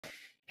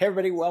Hey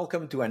everybody,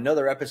 welcome to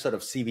another episode of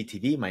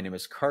CVTV. My name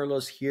is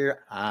Carlos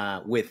here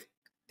with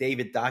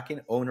David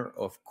Dockin, owner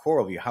of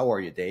CoralVue. How are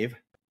you, Dave?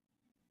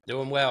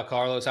 Doing well,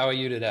 Carlos. How are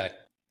you today?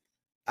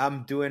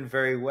 I'm doing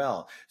very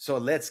well. So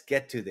let's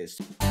get to this.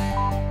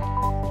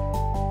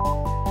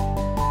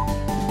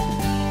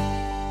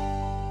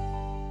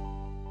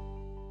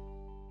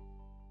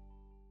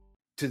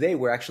 Today,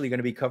 we're actually going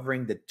to be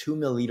covering the 2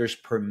 milliliters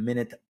per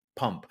minute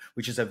pump,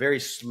 which is a very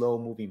slow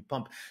moving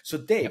pump. So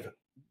Dave,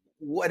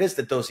 what is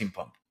the dosing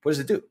pump? What does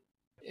it do?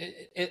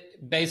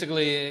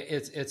 Basically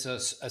it's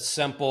a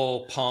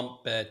simple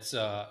pump that's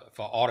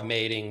for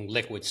automating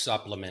liquid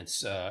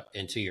supplements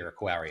into your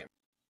aquarium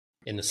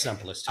in the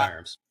simplest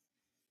terms.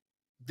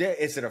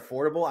 Is it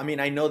affordable? I mean,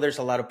 I know there's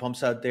a lot of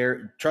pumps out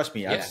there. Trust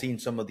me, I've seen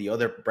some of the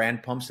other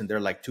brand pumps and they're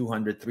like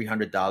 $200,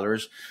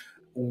 $300.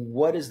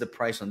 What is the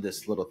price on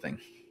this little thing?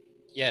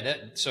 Yeah,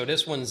 so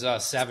this one's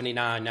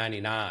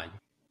 $79.99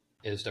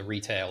 is the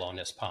retail on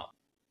this pump.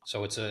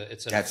 So it's an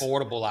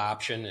affordable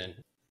option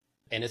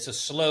and it's a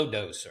slow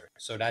doser.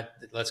 So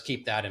let's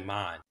keep that in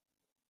mind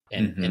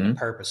and the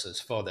purposes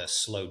for the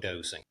slow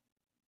dosing.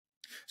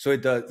 So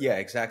it does, yeah,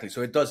 exactly.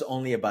 So it does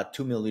only about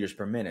 2 milliliters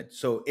per minute.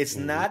 So it's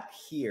not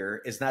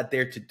there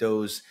to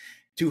dose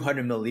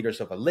 200 milliliters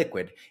of a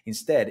liquid.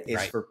 Instead,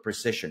 it's for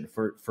precision,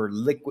 for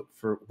liquid,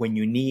 for when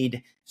you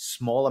need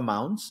small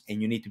amounts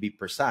and you need to be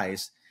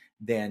precise,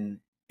 then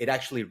it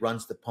actually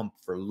runs the pump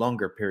for a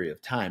longer period of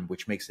time,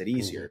 which makes it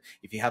easier.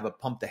 If you have a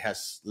pump that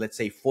has, let's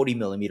say, 40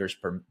 milliliters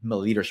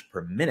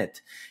per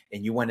minute,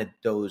 and you want to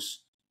dose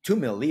 2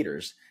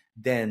 milliliters,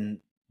 then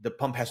the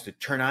pump has to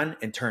turn on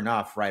and turn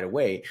off right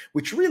away,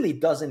 which really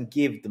doesn't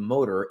give the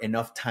motor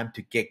enough time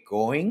to get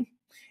going.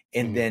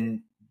 And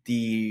then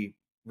the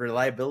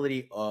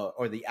reliability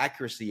or the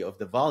accuracy of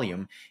the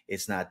volume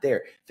is not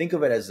there. Think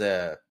of it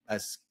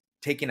as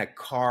taking a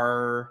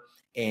car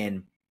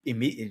and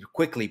immediately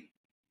quickly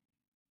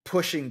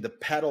pushing the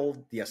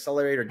pedal, the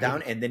accelerator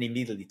down, and then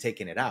immediately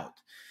taking it out.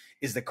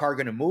 Is the car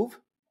going to move?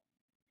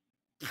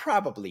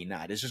 Probably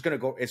not. It's just going to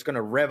go, it's going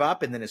to rev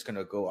up and then it's going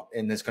to go up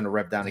and it's going to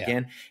rev down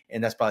again.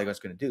 And that's probably what it's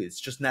going to do. It's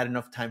just not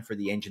enough time for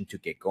the engine to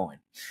get going.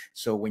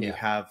 So when you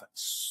have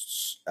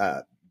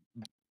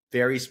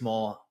very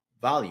small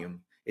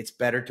volume, it's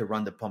better to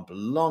run the pump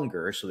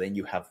longer so then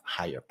you have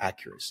higher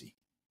accuracy.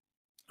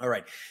 All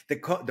right.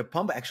 The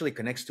pump actually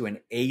connects to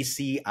an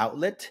AC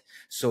outlet.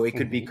 So it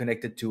could be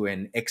connected to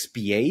an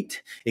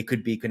XP8. It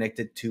could be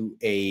connected to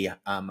a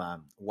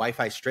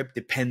Wi-Fi strip,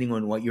 depending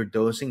on what you're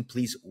dosing.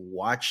 Please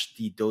watch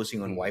the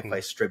dosing on Wi-Fi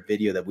strip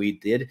video that we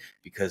did,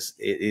 because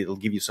it'll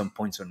give you some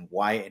points on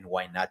why and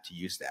why not to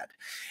use that.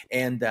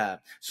 And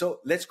so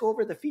let's go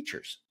over the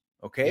features.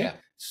 Okay. Yeah.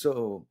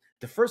 So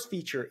the first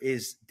feature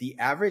is the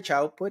average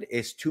output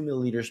is 2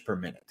 milliliters per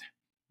minute.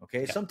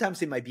 Okay,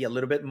 sometimes it might be a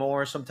little bit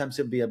more, sometimes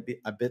it'll be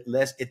a bit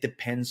less. It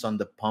depends on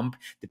the pump,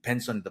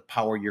 depends on the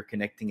power you're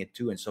connecting it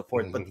to and so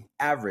forth. But the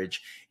average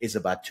is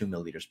about 2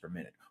 milliliters per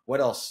minute. What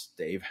else,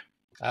 Dave?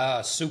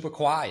 Super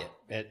quiet.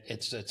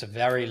 It's a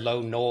very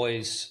low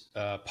noise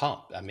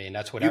pump. I mean,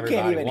 that's what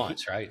everybody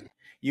wants, right?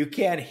 You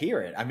can't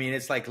hear it. I mean,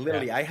 it's like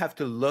literally I have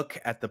to look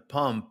at the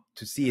pump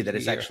to see that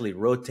it's actually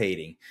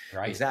rotating.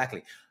 Right.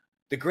 Exactly.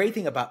 The great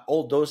thing about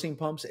old dosing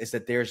pumps is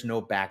that there's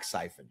no back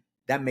siphon.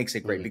 That makes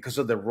it great because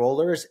of the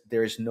rollers.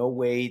 There is no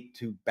way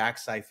to back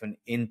siphon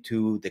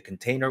into the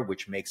container,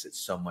 which makes it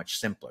so much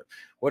simpler.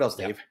 What else,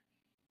 Dave?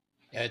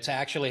 It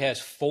actually has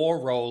 4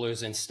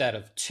 rollers instead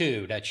of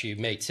 2 that you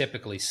may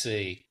typically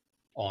see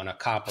on a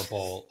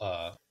comparable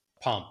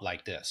pump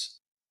like this.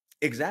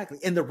 Exactly.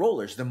 And the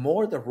rollers, the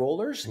more the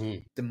rollers,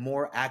 the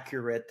more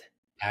accurate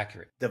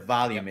the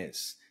volume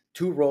is.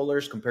 2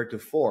 rollers compared to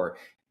 4.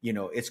 You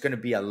know, it's going to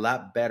be a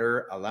lot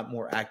better, a lot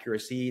more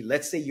accuracy.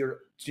 Let's say you're,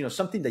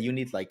 something that you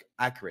need like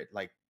accurate,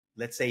 like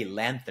let's say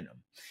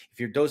lanthanum. If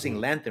you're dosing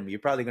lanthanum, you're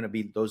probably going to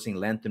be dosing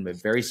lanthanum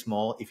very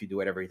small if you do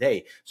it every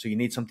day. So you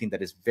need something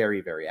that is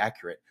very, very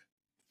accurate.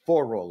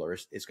 4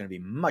 rollers is going to be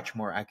much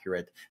more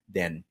accurate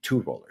than 2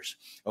 rollers.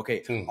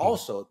 Okay.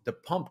 Also, the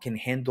pump can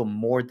handle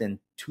more than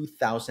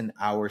 2,000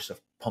 hours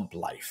of pump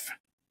life.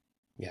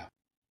 Yeah.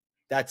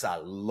 That's a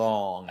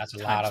long time,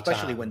 lot of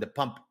especially time.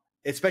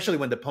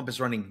 when the pump is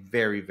running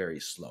very, very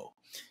slow.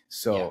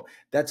 So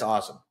that's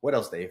awesome. What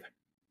else, Dave?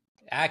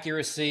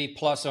 Accuracy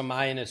plus or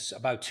minus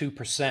about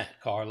 2%,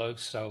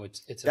 Carlos. So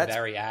it's a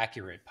very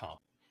accurate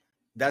pump.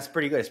 That's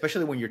pretty good,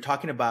 especially when you're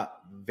talking about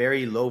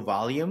very low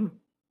volume.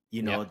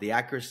 The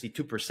accuracy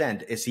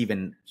 2% is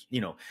even,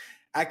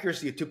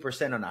 accuracy of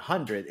 2% on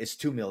 100 is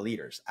 2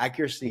 milliliters.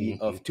 Accuracy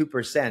of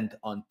 2%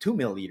 on 2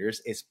 milliliters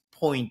is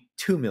 0.2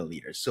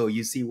 milliliters. So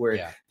you see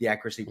where the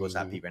accuracy goes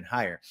up even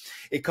higher.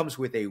 It comes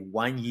with a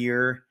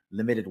 1-year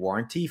limited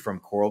warranty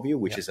from CoralVue,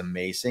 which is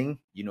amazing.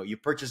 You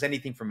purchase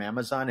anything from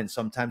Amazon, and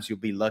sometimes you'll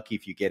be lucky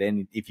if you get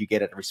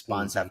a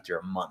response after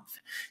a month.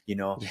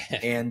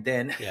 And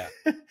then,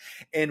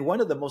 and one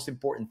of the most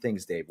important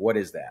things, Dave, what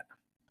is that?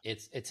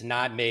 It's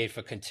not made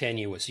for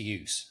continuous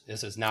use.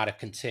 This is not a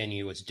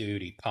continuous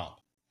duty pump.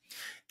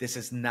 This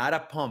is not a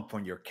pump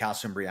on your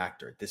calcium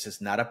reactor. This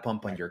is not a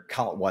pump on your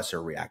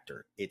Kaltwasser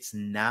reactor. It's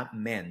not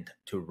meant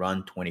to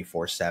run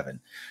 24/7.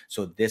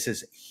 So this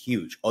is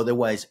huge.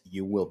 Otherwise,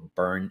 you will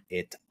burn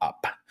it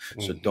up.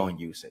 So don't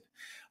use it.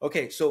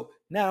 Okay, so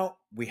now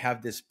we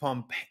have this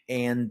pump,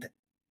 and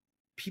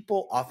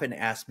people often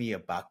ask me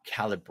about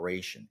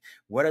calibration.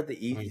 What are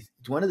the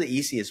one of the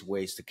easiest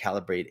ways to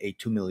calibrate a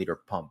 2 milliliter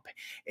pump?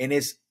 And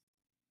it's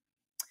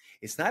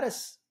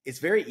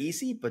very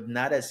easy, but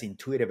not as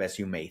intuitive as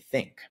you may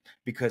think,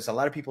 because a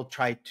lot of people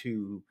try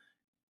to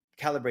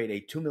calibrate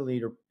a 2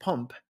 milliliter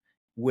pump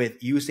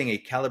with using a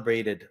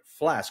calibrated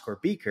flask or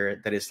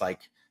beaker that is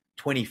like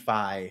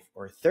 25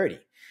 or 30.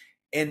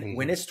 And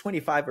when it's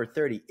 25 or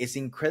 30, it's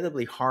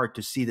incredibly hard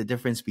to see the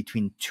difference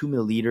between 2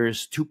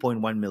 milliliters,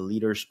 2.1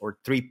 milliliters, or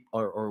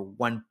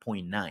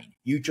 1.9.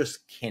 You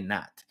just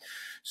cannot.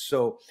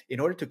 So in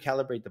order to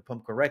calibrate the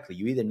pump correctly,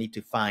 you either need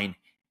to find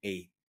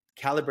a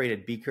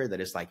calibrated beaker that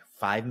is like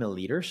 5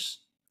 milliliters.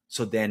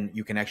 So then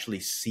you can actually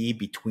see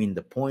between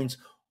the points.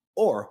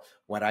 Or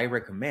what I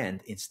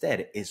recommend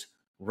instead is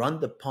run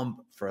the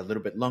pump for a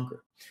little bit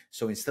longer.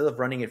 So instead of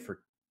running it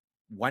for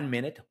 1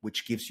 minute,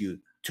 which gives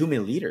you 2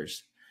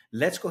 milliliters,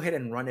 let's go ahead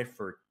and run it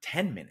for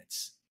 10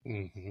 minutes.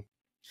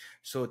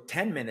 So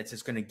 10 minutes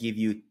is going to give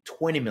you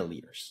 20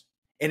 milliliters.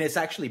 And it's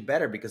actually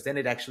better because then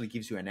it actually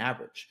gives you an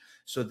average.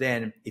 So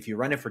then if you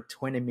run it for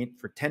 10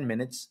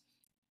 minutes,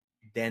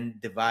 then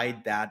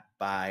divide that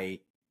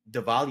by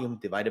the volume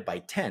divided by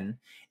 10,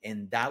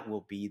 and that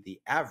will be the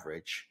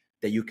average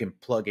that you can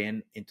plug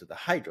into the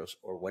HYDROS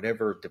or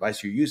whatever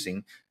device you're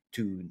using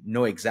to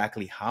know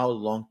exactly how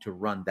long to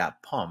run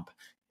that pump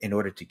in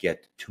order to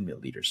get 2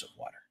 milliliters of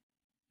water.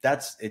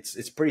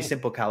 It's pretty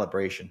simple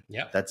calibration.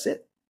 Yeah, that's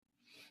it.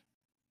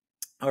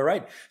 All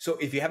right. So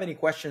if you have any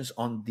questions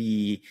on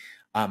the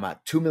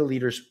 2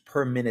 milliliters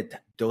per minute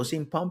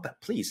dosing pump,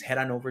 please head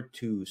on over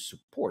to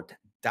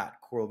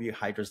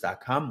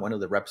support.coralvuehydros.com. One of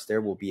the reps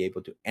there will be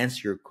able to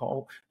answer your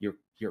call, your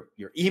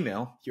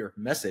email, your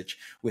message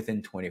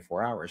within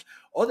 24 hours.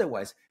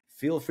 Otherwise,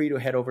 feel free to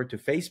head over to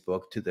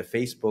Facebook, to the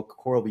Facebook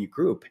CoralVue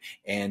group,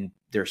 and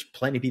there's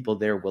plenty of people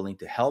there willing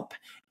to help.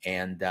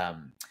 And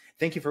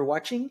thank you for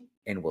watching,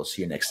 and we'll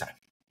see you next time.